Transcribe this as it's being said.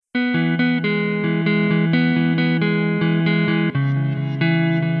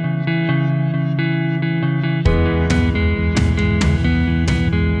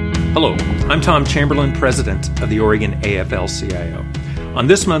I'm Tom Chamberlain, president of the Oregon AFL-CIO. On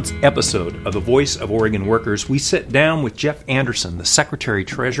this month's episode of The Voice of Oregon Workers, we sit down with Jeff Anderson, the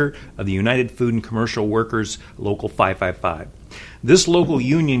Secretary-Treasurer of the United Food and Commercial Workers Local 555. This local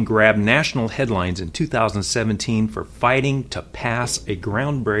union grabbed national headlines in 2017 for fighting to pass a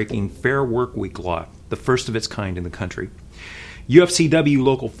groundbreaking Fair Work Week law, the first of its kind in the country. UFCW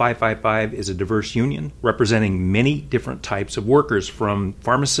Local 555 is a diverse union representing many different types of workers, from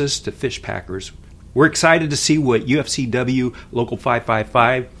pharmacists to fish packers. We're excited to see what UFCW Local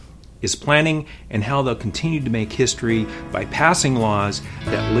 555 is planning and how they'll continue to make history by passing laws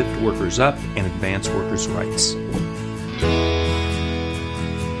that lift workers up and advance workers' rights.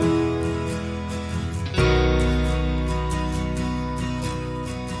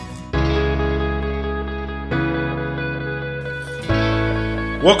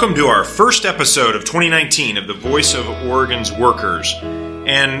 Welcome to our first episode of 2019 of The Voice of Oregon's Workers.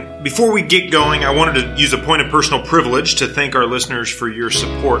 And before we get going, I wanted to use a point of personal privilege to thank our listeners for your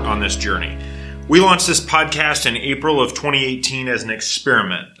support on this journey. We launched this podcast in April of 2018 as an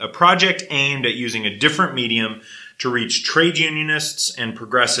experiment, a project aimed at using a different medium to reach trade unionists and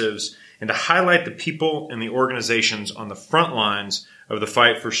progressives and to highlight the people and the organizations on the front lines of the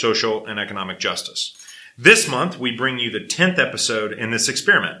fight for social and economic justice. This month, we bring you the 10th episode in this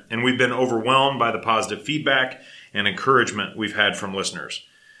experiment, and we've been overwhelmed by the positive feedback and encouragement we've had from listeners.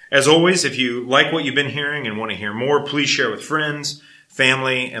 As always, if you like what you've been hearing and want to hear more, please share with friends,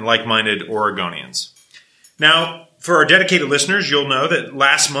 family, and like-minded Oregonians. Now, for our dedicated listeners, you'll know that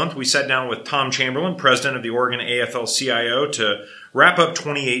last month we sat down with Tom Chamberlain, president of the Oregon AFL-CIO, to wrap up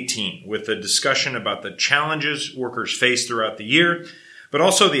 2018 with a discussion about the challenges workers face throughout the year, but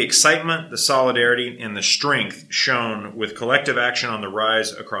also the excitement, the solidarity, and the strength shown with collective action on the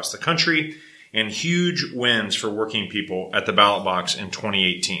rise across the country and huge wins for working people at the ballot box in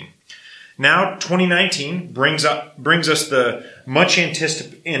 2018. Now, 2019 brings us the much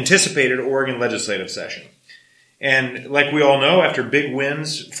anticipated Oregon legislative session. And like we all know, after big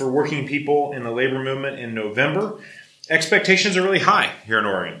wins for working people in the labor movement in November, expectations are really high here in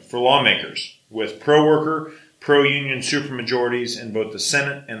Oregon for lawmakers, with pro-worker, pro-union supermajorities in both the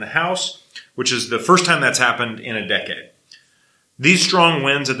Senate and the House, which is the first time that's happened in a decade. These strong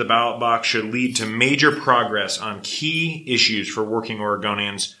wins at the ballot box should lead to major progress on key issues for working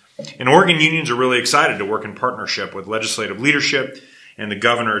Oregonians, and Oregon unions are really excited to work in partnership with legislative leadership and the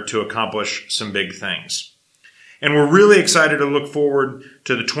governor to accomplish some big things. And we're really excited to look forward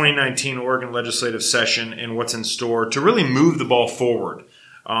to the 2019 Oregon legislative session and what's in store to really move the ball forward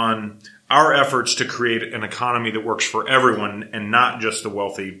on our efforts to create an economy that works for everyone and not just the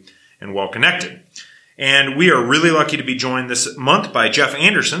wealthy and well-connected. And we are really lucky to be joined this month by Jeff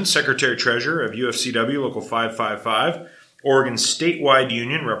Anderson, Secretary-Treasurer of UFCW Local 555, Oregon's statewide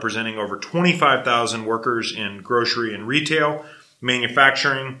union representing over 25,000 workers in grocery and retail,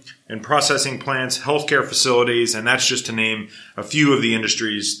 manufacturing and processing plants, healthcare facilities, and that's just to name a few of the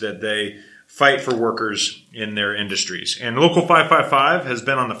industries that they fight for workers in their industries. And Local 555 has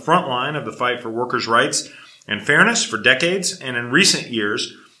been on the front line of the fight for workers' rights and fairness for decades, and in recent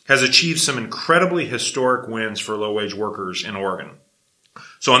years has achieved some incredibly historic wins for low-wage workers in Oregon.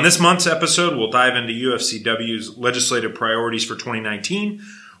 So on this month's episode, we'll dive into UFCW's legislative priorities for 2019.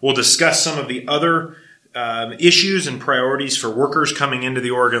 We'll discuss some of the other issues and priorities for workers coming into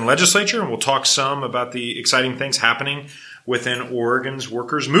the Oregon legislature, and we'll talk some about the exciting things happening within Oregon's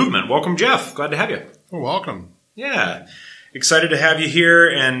workers movement. Welcome, Jeff. Glad to have you. Well, welcome. Yeah. Excited to have you here.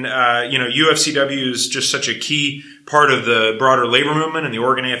 And, UFCW is just such a key part of the broader labor movement and the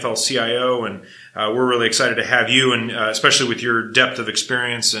Oregon AFL-CIO. And we're really excited to have you, and especially with your depth of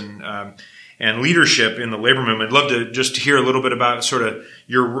experience and leadership in the labor movement. I'd love to just hear a little bit about sort of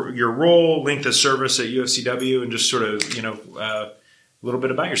your role, length of service at UFCW, and just sort of, a little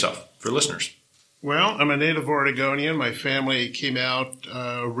bit about yourself for listeners. Well, I'm a native Oregonian. My family came out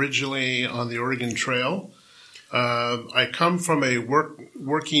originally on the Oregon Trail. I come from a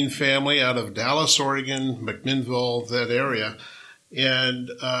working family out of Dallas, Oregon, McMinnville, that area. And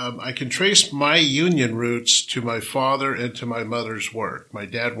I can trace my union roots to my father and to my mother's work. My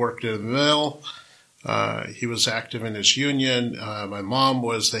dad worked at a mill. He was active in his union. My mom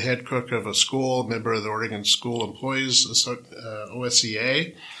was the head cook of a school, member of the Oregon School Employees,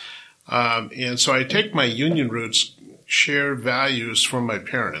 OSCA. And so I take my union roots, shared values from my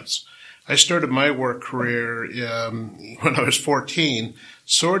parents. I started my work career when I was 14,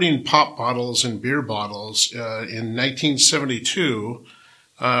 sorting pop bottles and beer bottles in 1972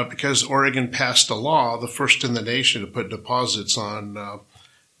 because Oregon passed a law, the first in the nation, to put deposits on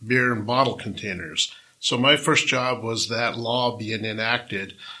beer and bottle containers. So my first job was that law being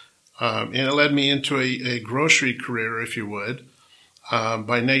enacted. And it led me into a grocery career, if you would. By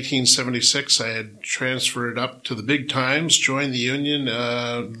 1976, I had transferred up to the big times, joined the union,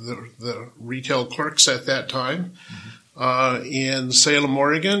 the retail clerks at that time, in Salem,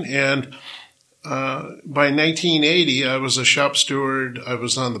 Oregon. And by 1980, I was a shop steward. I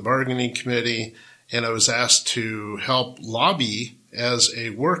was on the bargaining committee, and I was asked to help lobby as a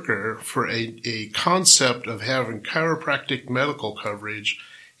worker for a concept of having chiropractic medical coverage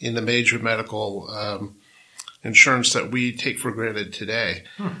in the major medical insurance that we take for granted today.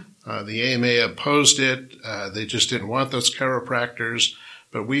 The AMA opposed it. They just didn't want those chiropractors.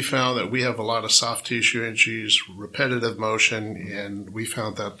 But we found that we have a lot of soft tissue injuries, repetitive motion, and we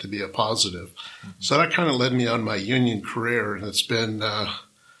found that to be a positive. So that kind of led me on my union career, and it's been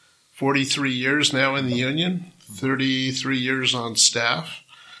 43 years now in the union, 33 years on staff.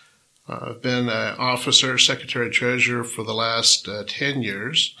 I've been an officer, secretary-treasurer for the last 10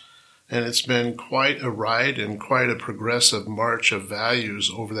 years, and it's been quite a ride and quite a progressive march of values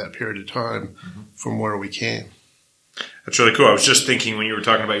over that period of time from where we came. That's really cool. I was just thinking when you were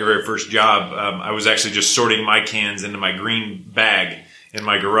talking about your very first job, I was actually just sorting my cans into my green bag in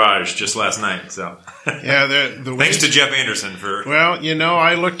my garage just last night. So, yeah, thanks to Jeff Anderson for. Well, you know,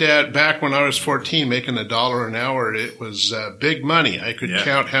 I looked at back when I was 14, making $1 an hour. It was big money. I could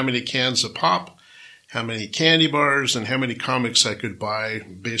count how many cans of pop, how many candy bars, and how many comics I could buy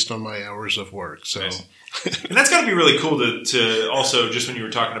based on my hours of work. So, nice. And that's got to be really cool to also, just when you were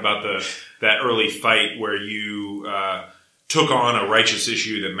talking about that early fight where you took on a righteous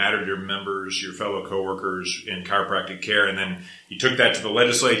issue that mattered to your members, your fellow coworkers in chiropractic care, and then you took that to the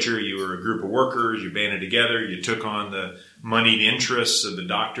legislature. You were a group of workers. You banded together. You took on the moneyed interests of the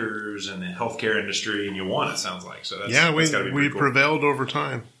doctors and the healthcare industry, and you won. It sounds like so. That's we gotta be pretty cool. prevailed over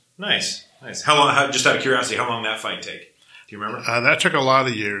time. Nice. How long? Just out of curiosity, how long did that fight take? Do you remember? That took a lot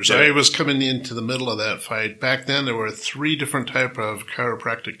of years. Yeah. I was coming into the middle of that fight. Back then, there were 3 different type of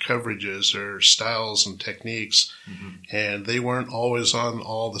chiropractic coverages or styles and techniques, and they weren't always on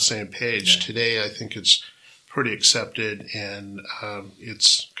all the same page. Yeah. Today, I think it's pretty accepted, and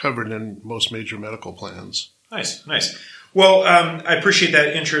it's covered in most major medical plans. Nice. Well, I appreciate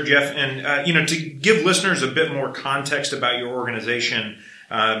that intro, Jeff. And, to give listeners a bit more context about your organization,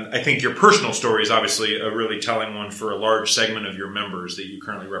 I think your personal story is obviously a really telling one for a large segment of your members that you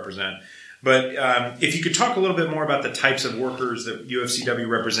currently represent. But if you could talk a little bit more about the types of workers that UFCW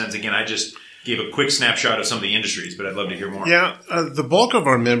represents. Again, I just gave a quick snapshot of some of the industries, but I'd love to hear more. Yeah, the bulk of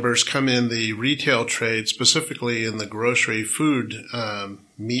our members come in the retail trade, specifically in the grocery, food,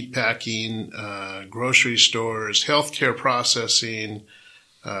 meat packing, grocery stores, healthcare processing,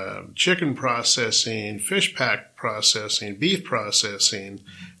 chicken processing, fish pack processing, beef processing.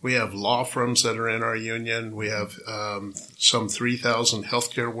 We have law firms that are in our union. We have some 3,000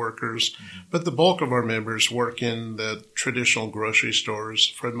 healthcare workers. But the bulk of our members work in the traditional grocery stores,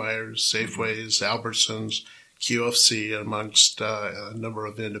 Fred Meyer's, Safeways, Albertsons, QFC, amongst a number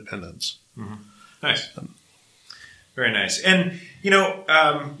of independents. Nice. Very nice. And,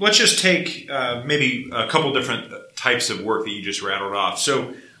 let's just take maybe a couple different types of work that you just rattled off.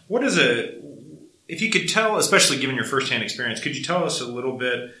 So if you could tell, especially given your firsthand experience, could you tell us a little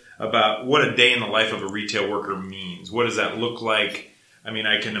bit about what a day in the life of a retail worker means? What does that look like? I mean,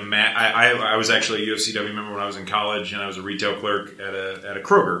 I can imagine. I was actually a UFCW member when I was in college, and I was a retail clerk at a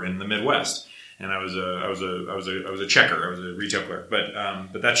Kroger in the Midwest. And I was a checker. I was a retail clerk.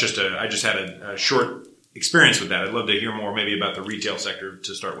 But that's just I just had a short experience with that. I'd love to hear more maybe about the retail sector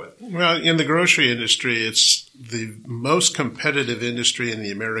to start with. Well, in the grocery industry, it's the most competitive industry in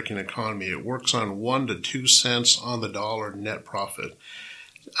the American economy. It works on 1 to 2 cents on the dollar net profit.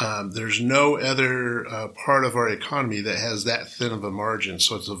 There's no other part of our economy that has that thin of a margin.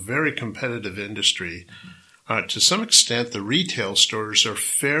 So it's a very competitive industry. To some extent, the retail stores are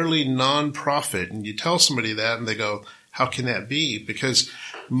fairly non-profit. And you tell somebody that and they go, how can that be? Because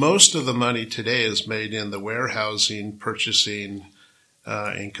most of the money today is made in the warehousing, purchasing,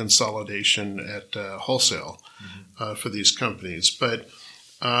 and consolidation at wholesale for these companies. But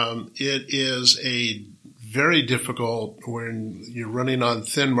it is a very difficult when you're running on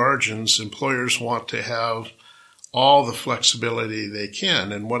thin margins. Employers want to have all the flexibility they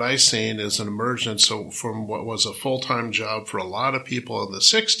can. And what I've seen is an emergence from what was a full-time job for a lot of people in the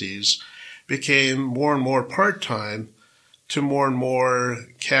 60s became more and more part-time to more and more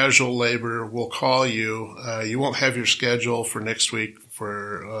casual labor. Will call you. You won't have your schedule for next week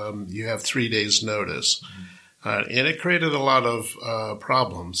you have 3 days notice. And it created a lot of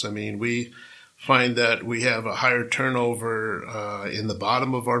problems. I mean, we find that we have a higher turnover in the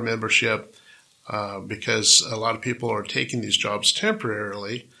bottom of our membership because a lot of people are taking these jobs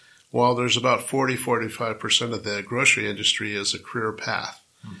temporarily while there's about 45% of the grocery industry is a career path.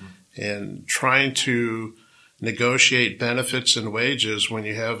 And trying to negotiate benefits and wages when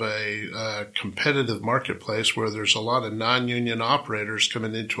you have a competitive marketplace where there's a lot of non-union operators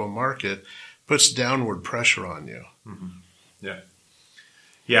coming into a market puts downward pressure on you.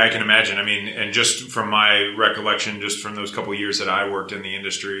 Yeah, I can imagine. I mean, and just from my recollection, just from those couple of years that I worked in the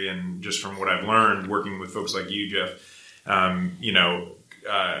industry, and just from what I've learned working with folks like you, Jeff,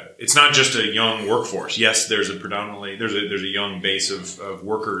 it's not just a young workforce. Yes, there's a young base of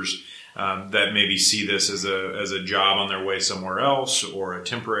workers that maybe see this as a job on their way somewhere else, or a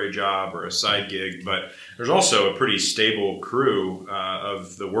temporary job, or a side gig. But there's also a pretty stable crew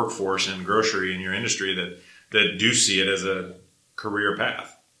of the workforce in grocery in your industry that do see it as a career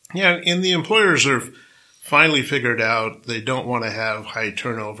path. Yeah, and the employers have finally figured out they don't want to have high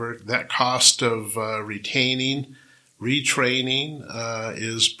turnover. That cost of retaining, retraining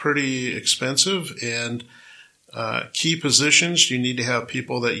is pretty expensive, and key positions, you need to have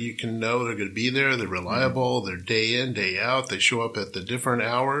people that you can know they're going to be there, they're reliable, they're day in, day out, they show up at the different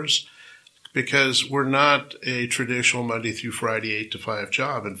hours, because we're not a traditional Monday through Friday 8 to 5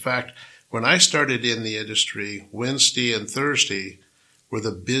 job. In fact, when I started in the industry, Wednesday and Thursday were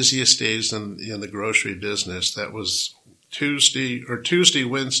the busiest days in the grocery business. That was Tuesday,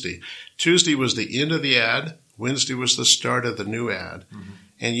 Wednesday. Tuesday was the end of the ad. Wednesday was the start of the new ad.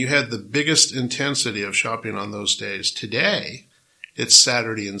 And you had the biggest intensity of shopping on those days. Today, it's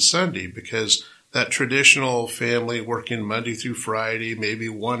Saturday and Sunday, because that traditional family working Monday through Friday, maybe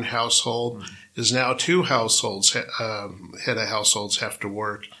one household, is now two households, head of households have to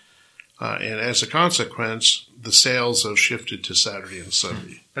work. And as a consequence, the sales have shifted to Saturday and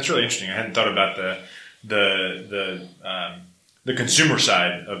Sunday. That's really interesting. I hadn't thought about the consumer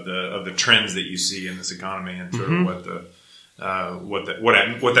side of the trends that you see in this economy, and sort of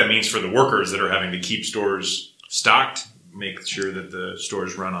what that means for the workers that are having to keep stores stocked, make sure that the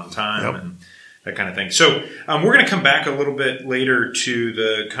stores run on time, and that kind of thing. So we're going to come back a little bit later to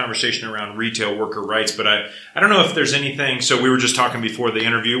the conversation around retail worker rights, but I don't know if there's anything. So we were just talking before the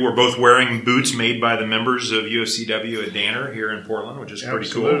interview. We're both wearing boots made by the members of UFCW at Danner here in Portland, which is pretty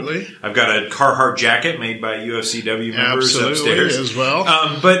cool. I've got a Carhartt jacket made by UFCW members upstairs as well.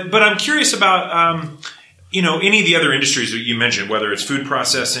 But I'm curious about any of the other industries that you mentioned, whether it's food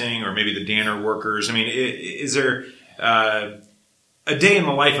processing or maybe the Danner workers. I mean, is there a day in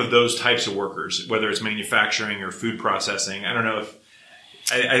the life of those types of workers, whether it's manufacturing or food processing? I don't know if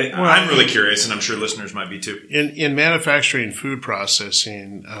I'm really curious, and I'm sure listeners might be too. In manufacturing, food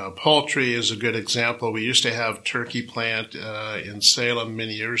processing, poultry is a good example. We used to have turkey plant in Salem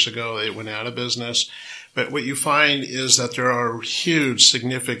many years ago. It went out of business. But what you find is that there are huge,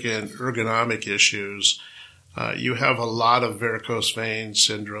 significant ergonomic issues. You have a lot of varicose vein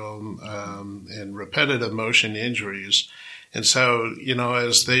syndrome and repetitive motion injuries. And so,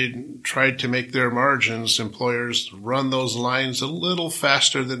 as they tried to make their margins, employers run those lines a little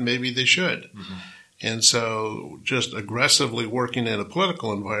faster than maybe they should. And so just aggressively working in a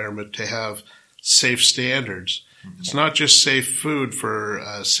political environment to have safe standards. It's not just safe food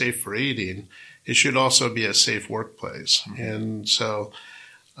safe for eating. It should also be a safe workplace. And so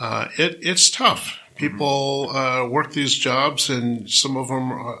it's tough. People work these jobs, and some of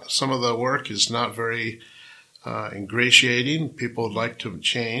the work is not very ingratiating. People would like to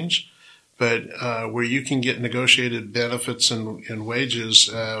change, but where you can get negotiated benefits and wages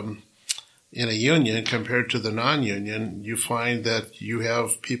in a union compared to the non-union, you find that you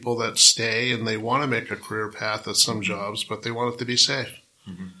have people that stay and they want to make a career path at some jobs, but they want it to be safe.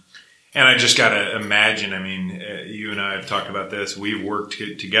 And I just got to imagine, I mean, you and I have talked about this. We've worked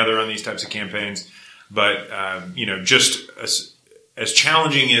together on these types of campaigns, but, just as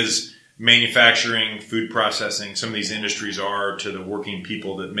challenging as manufacturing, food processing, some of these industries are to the working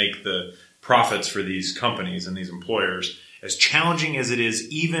people that make the profits for these companies and these employers, as challenging as it is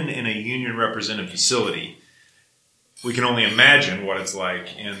even in a union represented facility, we can only imagine what it's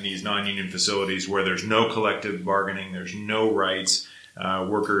like in these non-union facilities where there's no collective bargaining, there's no rights.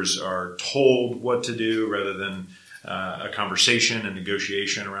 Workers are told what to do rather than a conversation and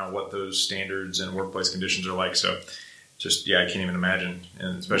negotiation around what those standards and workplace conditions are like. So I can't even imagine,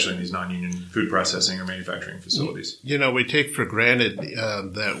 and especially in these non-union food processing or manufacturing facilities. We take for granted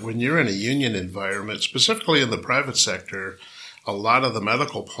that when you're in a union environment, specifically in the private sector, a lot of the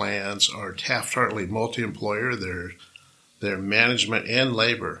medical plans are Taft-Hartley multi-employer. They're management and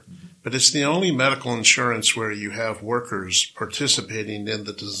labor. But it's the only medical insurance where you have workers participating in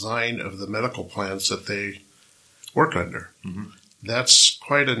the design of the medical plans that they work under. that's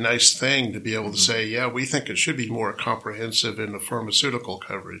quite a nice thing to be able to say, yeah, we think it should be more comprehensive in the pharmaceutical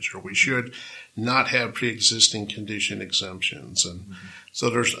coverage, or we should not have pre-existing condition exemptions. And so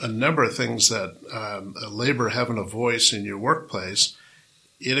there's a number of things that labor having a voice in your workplace,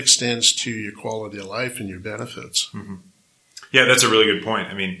 it extends to your quality of life and your benefits. Mm-hmm. Yeah, that's a really good point.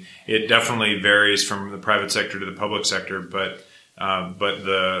 I mean, it definitely varies from the private sector to the public sector, but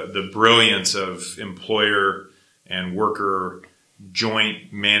the brilliance of employer and worker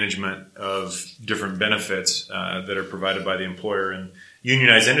joint management of different benefits that are provided by the employer and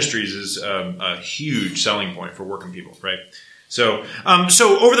unionized industries is a huge selling point for working people, right? So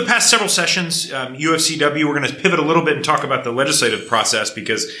over the past several sessions, UFCW, we're going to pivot a little bit and talk about the legislative process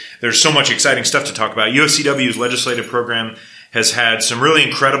because there's so much exciting stuff to talk about. UFCW's legislative program has had some really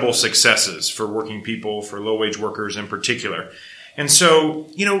incredible successes for working people, for low-wage workers in particular. And so,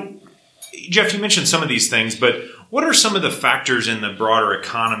 Jeff, you mentioned some of these things, but what are some of the factors in the broader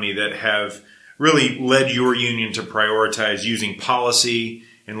economy that have really led your union to prioritize using policy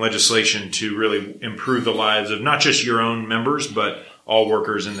and legislation to really improve the lives of not just your own members, but all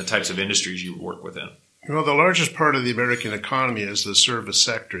workers in the types of industries you work within? Well, the largest part of the American economy is the service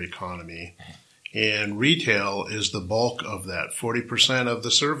sector economy, and retail is the bulk of that. 40% of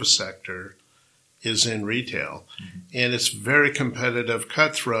the service sector is in retail, and it's very competitive,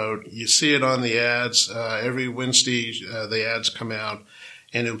 cutthroat. You see it on the ads. Every Wednesday, the ads come out,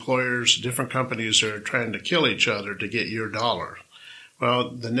 and employers, different companies are trying to kill each other to get your dollar. Well,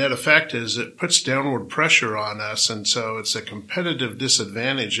 the net effect is it puts downward pressure on us, and so it's a competitive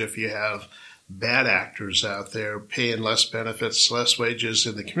disadvantage if you have bad actors out there paying less benefits, less wages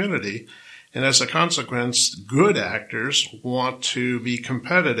in the community. And as a consequence, good actors want to be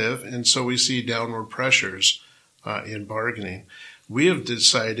competitive, and so we see downward pressures in bargaining. We have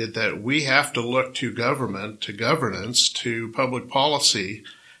decided that we have to look to government, to governance, to public policy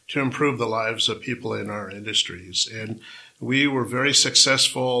to improve the lives of people in our industries. And we were very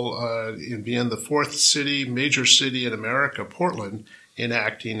successful in being the fourth major city in America, Portland,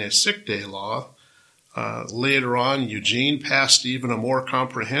 enacting a sick day law. Later on, Eugene passed even a more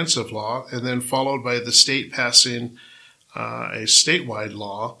comprehensive law, and then followed by the state passing a statewide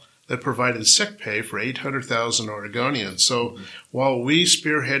law that provided sick pay for 800,000 Oregonians. So while we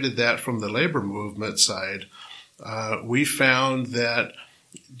spearheaded that from the labor movement side, we found that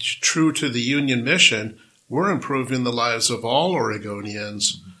true to the union mission, we're improving the lives of all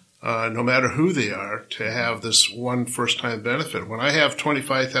Oregonians, no matter who they are, to have this one first-time benefit. When I have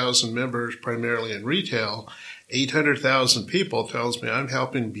 25,000 members, primarily in retail, 800,000 people tells me I'm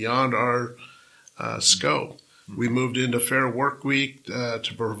helping beyond our scope. We moved into Fair Work Week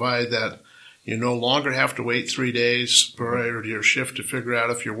to provide that you no longer have to wait 3 days prior to your shift to figure out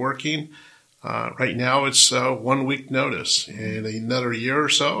if you're working. Right now it's 1 week notice. In another year or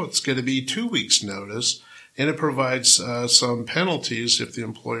so, it's going to be 2 weeks notice. And it provides some penalties if the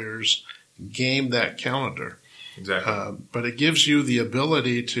employers game that calendar. Exactly. But it gives you the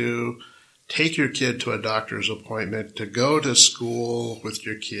ability to take your kid to a doctor's appointment, to go to school with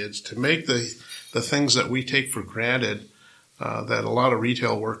your kids, to make the things that we take for granted that a lot of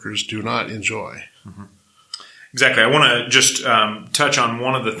retail workers do not enjoy. Mm-hmm. Exactly. I want to just touch on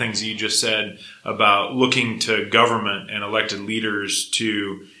one of the things you just said about looking to government and elected leaders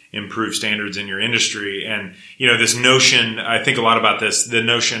to improve standards in your industry. And, this notion, I think a lot about this, the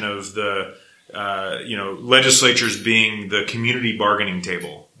notion of the, legislatures being the community bargaining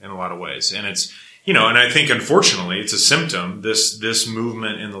table in a lot of ways. And it's, and I think unfortunately it's a symptom, this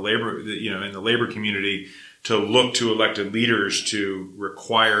movement in the labor community to look to elected leaders to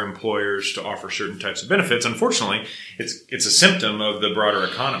require employers to offer certain types of benefits. Unfortunately, it's a symptom of the broader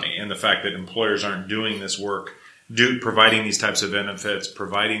economy and the fact that employers aren't doing this work, providing these types of benefits,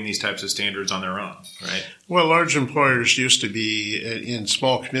 providing these types of standards on their own, right? Well, large employers used to be, in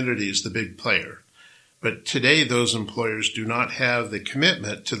small communities, the big player. But today, those employers do not have the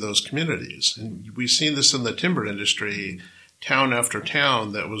commitment to those communities. And we've seen this in the timber industry, town after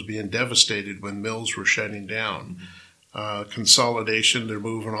town that was being devastated when mills were shutting down. Consolidation, they're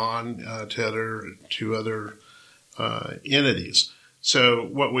moving on to other entities. So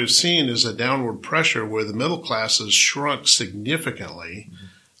what we've seen is a downward pressure where the middle class has shrunk significantly.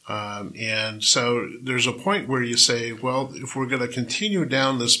 And so there's a point where you say, well, if we're going to continue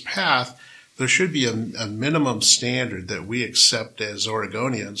down this path, there should be a minimum standard that we accept as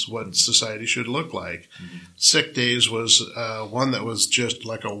Oregonians, what society should look like. Sick days was one that was just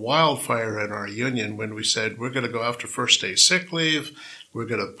like a wildfire in our union when we said we're going to go after first day sick leave. We're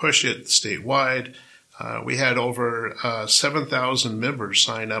going to push it statewide. We had over 7,000 members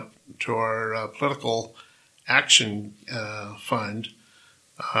sign up to our political Action Fund,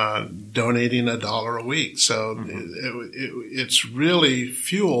 donating $1 a week. So it's really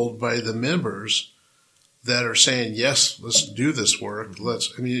fueled by the members that are saying, yes, let's do this work.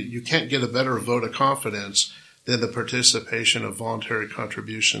 You can't get a better vote of confidence than the participation of voluntary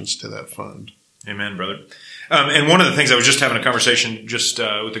contributions to that fund. Amen, brother. And one of the things, I was just having a conversation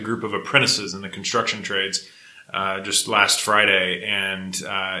with a group of apprentices in the construction trades just last Friday, and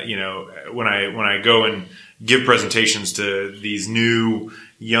when I go and give presentations to these new,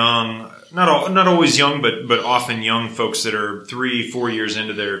 young, not always young, but often young folks that are 3-4 years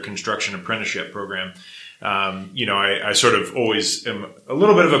into their construction apprenticeship program. I sort of always am a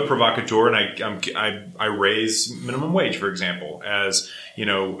little bit of a provocateur, and I raise minimum wage, for example, as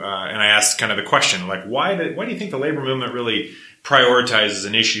and I ask kind of the question, like, why do you think the labor movement really prioritizes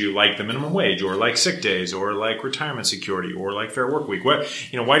an issue like the minimum wage, or like sick days, or like retirement security, or like fair work week?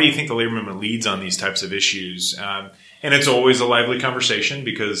 Why do you think the labor movement leads on these types of issues? And it's always a lively conversation,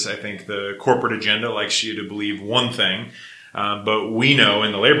 because I think the corporate agenda likes you to believe one thing. But we know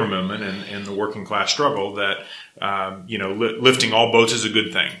in the labor movement and the working class struggle that, lifting all boats is a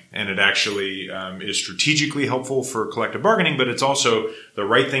good thing. And it actually is strategically helpful for collective bargaining, but it's also the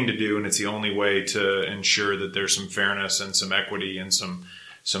right thing to do. And it's the only way to ensure that there's some fairness and some equity and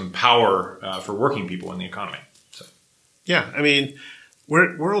some power for working people in the economy. So. Yeah,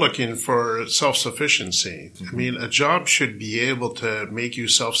 we're looking for self-sufficiency. A job should be able to make you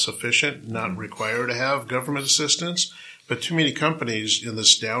self-sufficient, not require to have government assistance. But too many companies in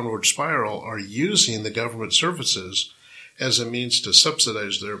this downward spiral are using the government services as a means to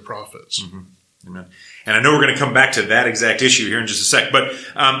subsidize their profits. Mm-hmm. Amen. And I know we're going to come back to that exact issue here in just a sec, but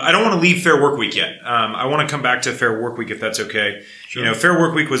I don't want to leave Fair Work Week yet. I want to come back to Fair Work Week, if that's okay. Sure. Fair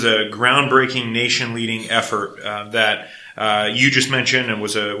Work Week was a groundbreaking, nation-leading effort that you just mentioned, and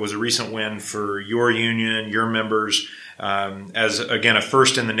was a recent win for your union, your members, as again a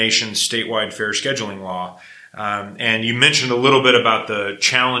first in the nation statewide fair scheduling law. And you mentioned a little bit about the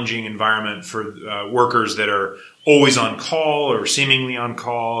challenging environment for workers that are always on call or seemingly on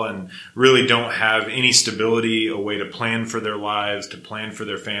call and really don't have any stability, a way to plan for their lives, to plan for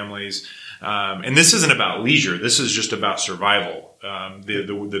their families. And this isn't about leisure. This is just about survival,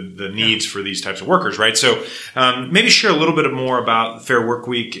 the needs for these types of workers, right? So maybe share a little bit more about Fair Work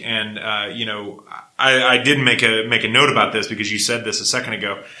Week. And, I did make a note about this because you said this a second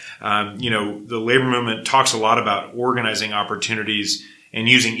ago. The labor movement talks a lot about organizing opportunities and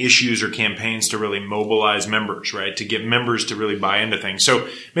using issues or campaigns to really mobilize members, right? To get members to really buy into things. So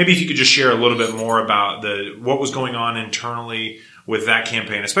maybe if you could just share a little bit more about what was going on internally with that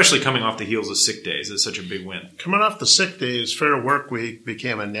campaign, especially coming off the heels of sick days. It's such a big win. Coming off the sick days, Fair Work Week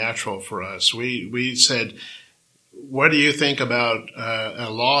became a natural for us. We said, what do you think about a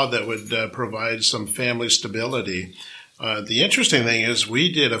law that would provide some family stability? The interesting thing is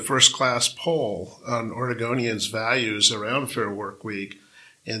we did a first-class poll on Oregonians' values around Fair Work Week,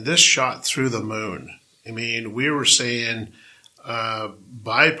 and this shot through the moon. We were saying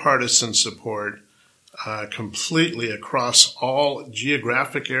bipartisan support completely across all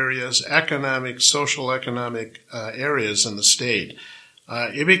geographic areas, economic, social economic areas in the state.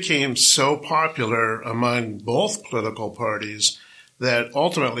 It became so popular among both political parties that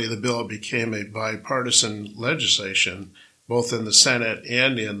ultimately the bill became a bipartisan legislation, both in the Senate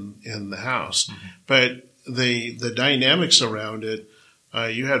and in the House. Mm-hmm. But the dynamics around it,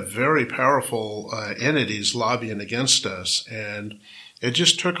 you had very powerful entities lobbying against us, and it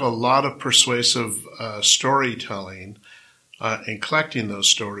just took a lot of persuasive storytelling and collecting those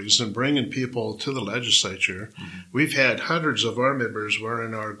stories and bringing people to the legislature. Mm-hmm. We've had hundreds of our members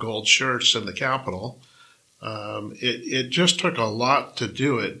wearing our gold shirts in the Capitol. It just took a lot to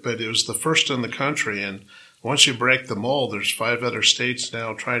do it, but it was the first in the country. And once you break the mold, there's 5 other states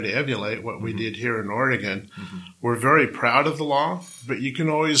now trying to emulate what we did here in Oregon. Mm-hmm. We're very proud of the law, but you can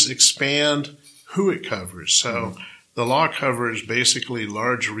always expand who it covers. So the law covers basically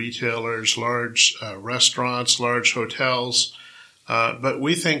large retailers, large restaurants, large hotels. But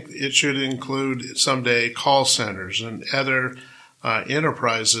we think it should include someday call centers and other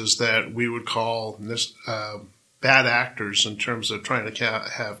enterprises that we would call bad actors in terms of trying to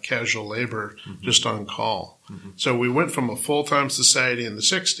have casual labor just on call. Mm-hmm. So we went from a full-time society in the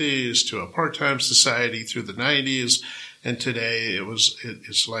 60s to a part-time society through the 90s, and today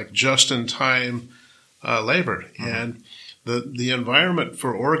it's like just-in-time labor. Mm-hmm. And the environment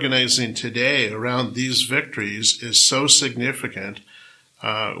for organizing today around these victories is so significant.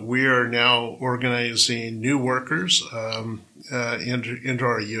 We are now organizing new workers into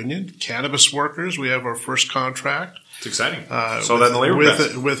our union. Cannabis workers, we have our first contract. It's exciting. Saw that in the labor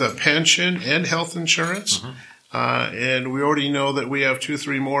fest. With a pension and health insurance. Mm-hmm. And we already know that we have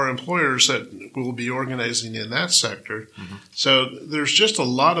 2-3 more employers that will be organizing in that sector. Mm-hmm. So there's just a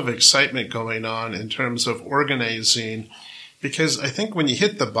lot of excitement going on in terms of organizing, because I think when you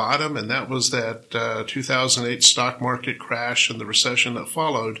hit the bottom, and that was that 2008 stock market crash and the recession that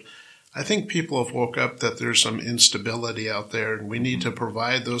followed, I think people have woke up that there's some instability out there, and we need to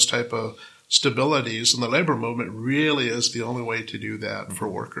provide those type of stabilities, and the labor movement really is the only way to do that for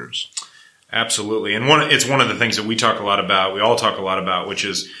workers. Absolutely. And it's one of the things that we talk a lot about, we all talk a lot about, which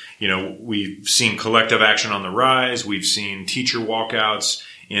is, we've seen collective action on the rise. We've seen teacher walkouts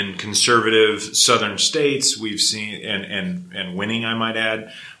in conservative southern states. We've seen, and winning, I might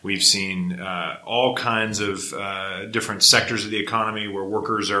add. We've seen all kinds of different sectors of the economy where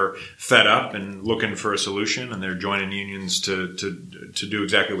workers are fed up and looking for a solution, and they're joining unions to do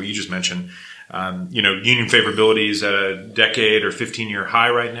exactly what you just mentioned. Union favorability is at a decade or 15-year high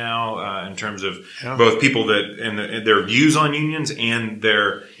right now in terms of both people and their views on unions and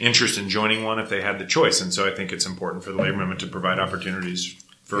their interest in joining one if they had the choice. And so I think it's important for the labor movement to provide opportunities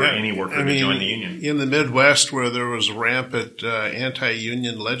for any worker to join the union. In the Midwest, where there was rampant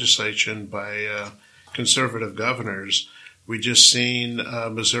anti-union legislation by conservative governors, we just seen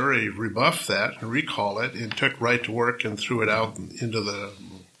Missouri rebuff that and recall it and took right to work and threw it out into the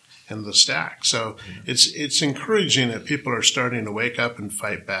stack. So it's encouraging that people are starting to wake up and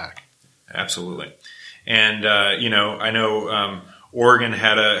fight back. Absolutely. And, I know Oregon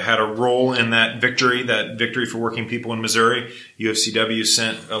had a role in that victory for working people in Missouri. UFCW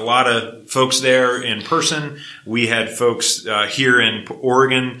sent a lot of folks there in person. We had folks here in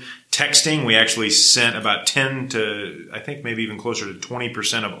Oregon texting. We actually sent about 10 to, I think maybe even closer to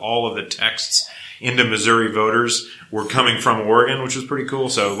 20% of all of the texts into Missouri voters were coming from Oregon, which was pretty cool.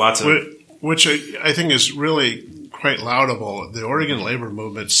 So lots of... Which I think is really quite laudable. The Oregon labor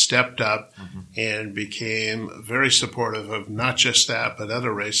movement stepped up and became very supportive of not just that, but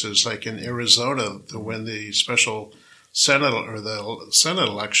other races. Like in Arizona, when the special Senate or the Senate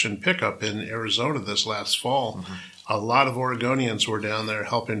election pickup in Arizona this last fall, a lot of Oregonians were down there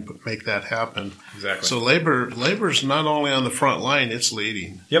helping make that happen. Exactly. So labor's not only on the front line, it's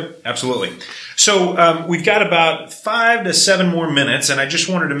leading. Yep, absolutely. So we've got about 5 to 7 more minutes, and I just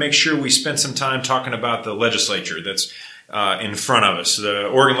wanted to make sure we spent some time talking about the legislature that's in front of us. The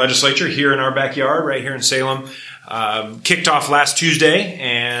Oregon legislature here in our backyard, right here in Salem, kicked off last Tuesday,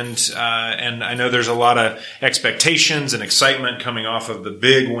 and I know there's a lot of expectations and excitement coming off of the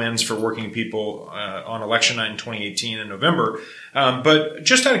big wins for working people on election night in 2018 in November. But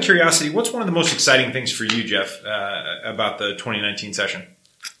just out of curiosity, what's one of the most exciting things for you, Jeff, about the 2019 session?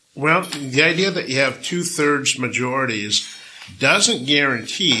 Well, the idea that you have 2/3 majorities doesn't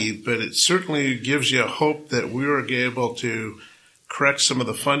guarantee, but it certainly gives you hope that we were able to correct some of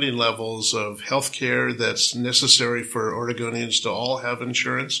the funding levels of health care that's necessary for Oregonians to all have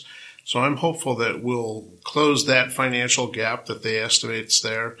insurance. So I'm hopeful that we'll close that financial gap that they estimate's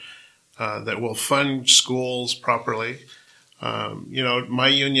there, that we'll fund schools properly. My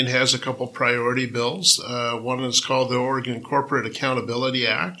union has a couple priority bills. One is called the Oregon Corporate Accountability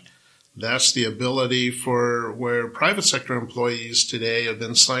Act. That's the ability for where private sector employees today have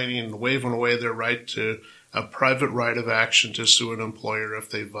been signing and waving away their right to a private right of action to sue an employer if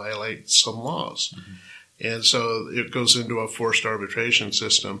they violate some laws. And so it goes into a forced arbitration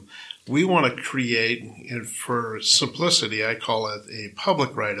system. We want to create, and for simplicity, I call it a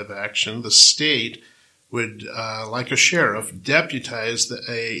public right of action. The state would, like a sheriff, deputize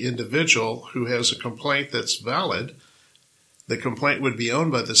a individual who has a complaint that's valid. The complaint would be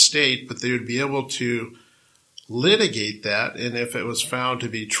owned by the state, but they would be able to litigate that, and if it was found to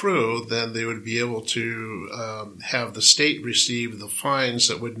be true, then they would be able to have the state receive the fines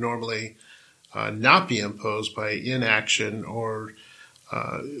that would normally not be imposed by inaction or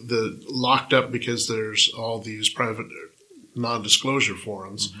the locked up because there's all these private non-disclosure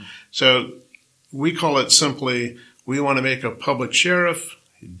forums. So we call it simply, we want to make a public sheriff,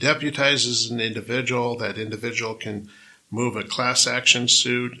 deputizes an individual. That individual can move a class action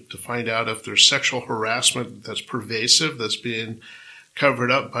suit to find out if there's sexual harassment that's pervasive, that's being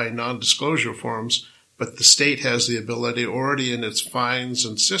covered up by non-disclosure forms, but the state has the ability already in its fines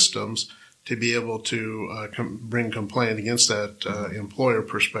and systems to be able to bring complaint against that employer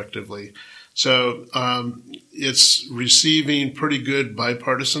prospectively. So it's receiving pretty good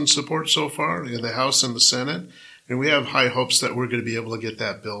bipartisan support so far in the House and the Senate, And we have high hopes that we're going to be able to get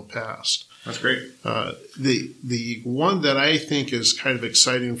that bill passed. That's great. The one that I think is kind of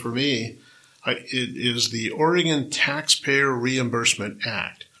exciting for me it is the Oregon Taxpayer Reimbursement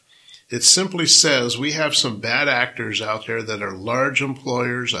Act. It simply says we have some bad actors out there that are large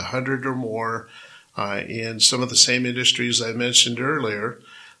employers, 100 or more, in some of the same industries I mentioned earlier,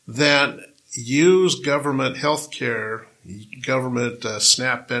 that use government health care, government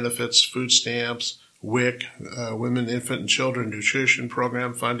SNAP benefits, food stamps, WIC, Women, Infant, and Children Nutrition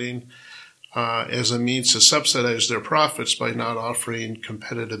Program funding, as a means to subsidize their profits by not offering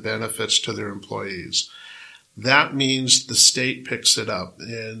competitive benefits to their employees. That means the state picks it up.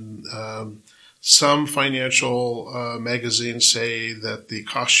 And some financial magazines say that the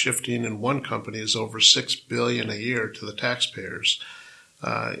cost shifting in one company is over $6 billion a year to the taxpayers.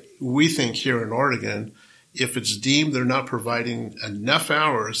 We think here in Oregon, if it's deemed they're not providing enough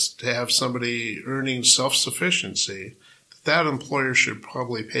hours to have somebody earning self-sufficiency, that employer should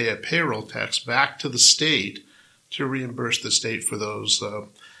probably pay a payroll tax back to the state to reimburse the state for those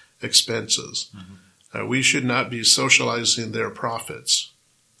expenses. Mm-hmm. We should not be socializing their profits.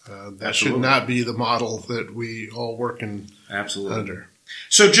 That should not be the model that we all work under.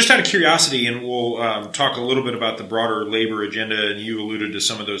 So just out of curiosity, and we'll talk a little bit about the broader labor agenda, and you alluded to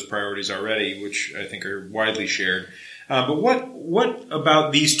some of those priorities already, which I think are widely shared. But what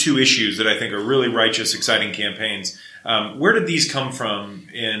about these two issues that I think are really righteous, exciting campaigns? Where did these come from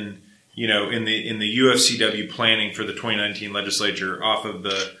in the UFCW planning for the 2019 legislature off of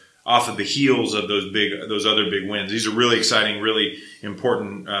the heels of those other big wins? These are really exciting, really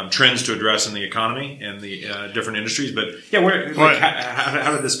important trends to address in the economy and the different industries. But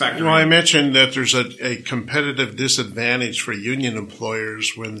how did this factor in? Well, I mentioned that there's a competitive disadvantage for union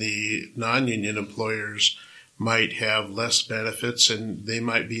employers when the non-union employers might have less benefits, and they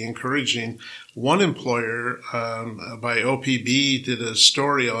might be encouraging. One employer by OPB did a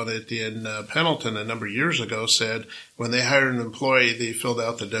story on it in Pendleton a number of years ago, said when they hired an employee, they filled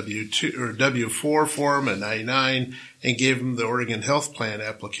out the W-2 or W-4 form, a 99, and gave them the Oregon Health Plan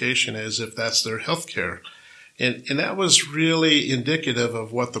application as if that's their health care. And that was really indicative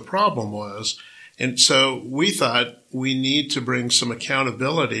of what the problem was. And so we thought we need to bring some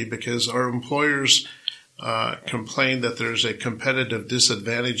accountability because our employers complain that there's a competitive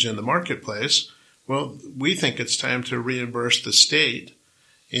disadvantage in the marketplace. Well, we think it's time to reimburse the state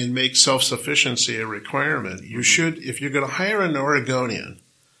and make self-sufficiency a requirement. You should, if you're going to hire an Oregonian,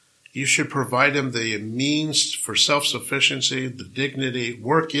 you should provide them the means for self-sufficiency, the dignity.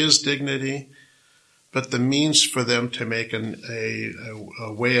 Work is dignity, but the means for them to make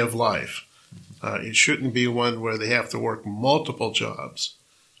a way of life. It shouldn't be one where they have to work multiple jobs.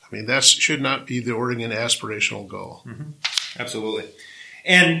 I mean, that should not be the Oregon aspirational goal. Mm-hmm. Absolutely.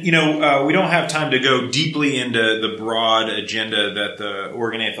 And, we don't have time to go deeply into the broad agenda that the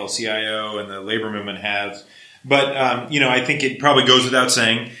Oregon AFL-CIO and the labor movement has. But, I think it probably goes without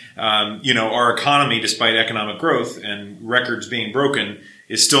saying, our economy, despite economic growth and records being broken,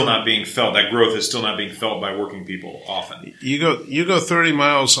 is still not being felt. That growth is still not being felt by working people often. You go 30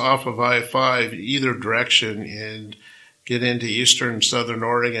 miles off of I-5 either direction and get into eastern and southern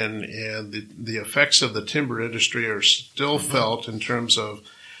Oregon, and the effects of the timber industry are still felt in terms of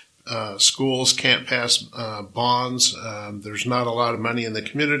schools can't pass bonds. There's not a lot of money in the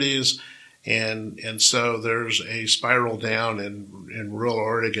communities, and so there's a spiral down in rural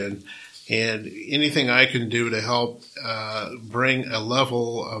Oregon. And anything I can do to help bring a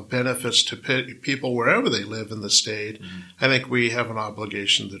level of benefits to people wherever they live in the state, I think we have an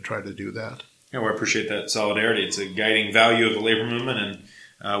obligation to try to do that. Yeah, well, I appreciate that solidarity. It's a guiding value of the labor movement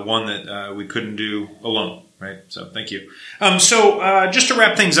and one that we couldn't do alone, right? So thank you. So just to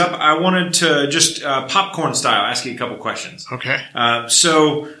wrap things up, I wanted to just popcorn style ask you a couple questions. Okay.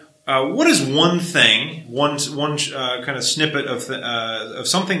 So what is one thing, one kind of snippet of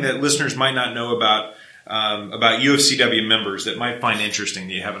something that listeners might not know about UFCW members that might find interesting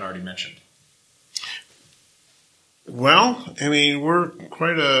that you haven't already mentioned? Well, I mean, we're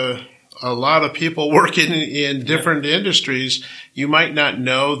quite a lot of people working in different industries. You might not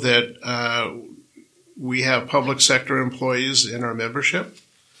know that we have public sector employees in our membership.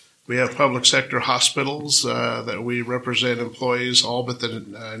 We have public sector hospitals that we represent employees, all but the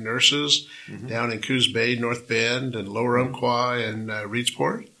nurses, down in Coos Bay, North Bend, and Lower Umpqua, and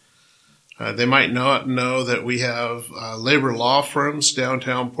Reedsport. They might not know that we have labor law firms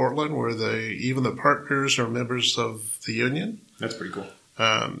downtown Portland where even the partners are members of the union. That's pretty cool.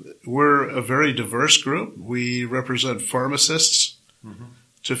 We're a very diverse group. We represent pharmacists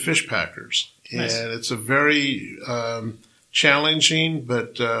to fish packers. Nice. And it's a very challenging,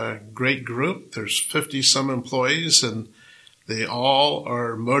 but great group. There's 50-some employees, and they all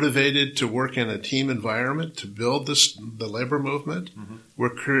are motivated to work in a team environment to build the labor movement.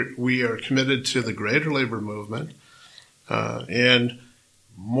 Mm-hmm. We are committed to the greater labor movement. And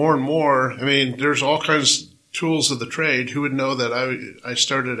more, I mean, there's all kinds of tools of the trade. Who would know that I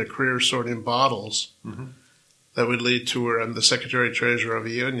started a career sorting bottles that would lead to where I'm the Secretary-Treasurer of a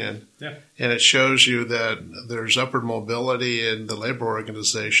union. Yeah. And it shows you that there's upward mobility in the labor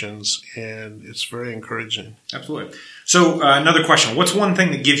organizations, and it's very encouraging. Absolutely. So another question. What's one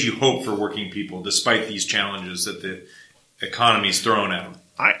thing that gives you hope for working people despite these challenges that the economy's thrown at them?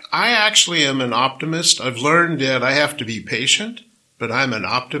 I actually am an optimist. I've learned that I have to be patient, but I'm an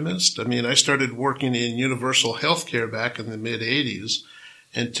optimist. I mean, I started working in universal health care back in the mid-'80s,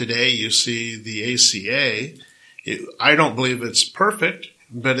 and today you see the ACA. I don't believe it's perfect,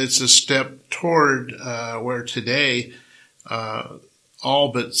 but it's a step toward where today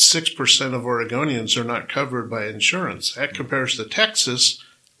all but 6% of Oregonians are not covered by insurance. That compares to Texas,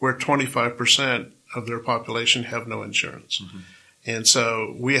 where 25% of their population have no insurance. Mm-hmm. And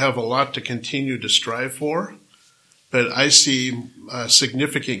so we have a lot to continue to strive for, but I see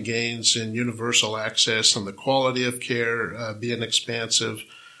significant gains in universal access and the quality of care being expansive,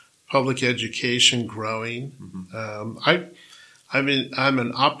 public education growing. Mm-hmm. I'm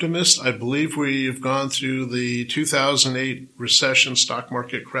an optimist. I believe we've gone through the 2008 recession, stock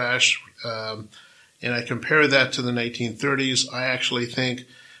market crash, and I compare that to the 1930s. I actually think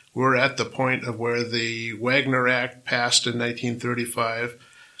we're at the point of where the Wagner Act passed in 1935.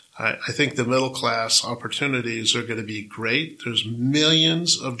 I think the middle class opportunities are going to be great. There's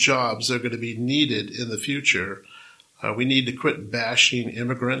millions of jobs that are going to be needed in the future. We need to quit bashing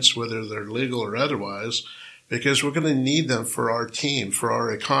immigrants, whether they're legal or otherwise, because we're going to need them for our team, for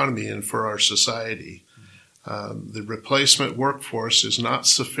our economy, and for our society. The replacement workforce is not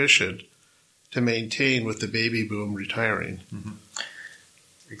sufficient to maintain with the baby boom retiring. Mm-hmm.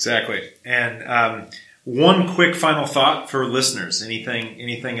 Exactly. And one quick final thought for listeners.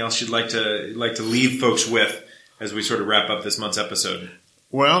 Anything else you'd like to leave folks with as we sort of wrap up this month's episode?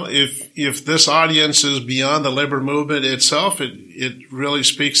 Well, if this audience is beyond the labor movement itself, it really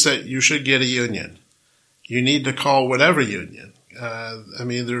speaks that you should get a union. You need to call whatever union.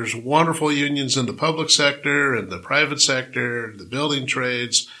 There's wonderful unions in the public sector and the private sector, the building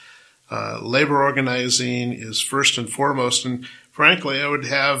trades. Labor organizing is first and foremost. And frankly, I would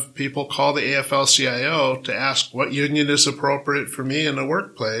have people call the AFL-CIO to ask what union is appropriate for me in the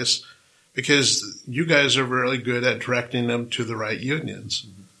workplace, because you guys are really good at directing them to the right unions.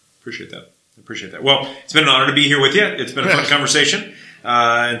 Mm-hmm. Appreciate that. Well, it's been an honor to be here with you. It's been a fun conversation.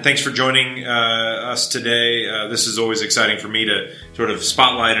 And thanks for joining us today. This is always exciting for me to sort of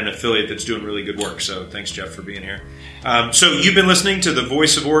spotlight an affiliate that's doing really good work. So thanks, Jeff, for being here. So you've been listening to the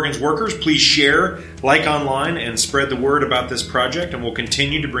Voice of Oregon's Workers. Please share, like online, and spread the word about this project. And we'll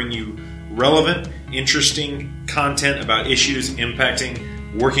continue to bring you relevant, interesting content about issues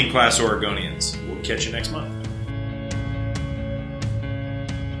impacting working class Oregonians. We'll catch you next month.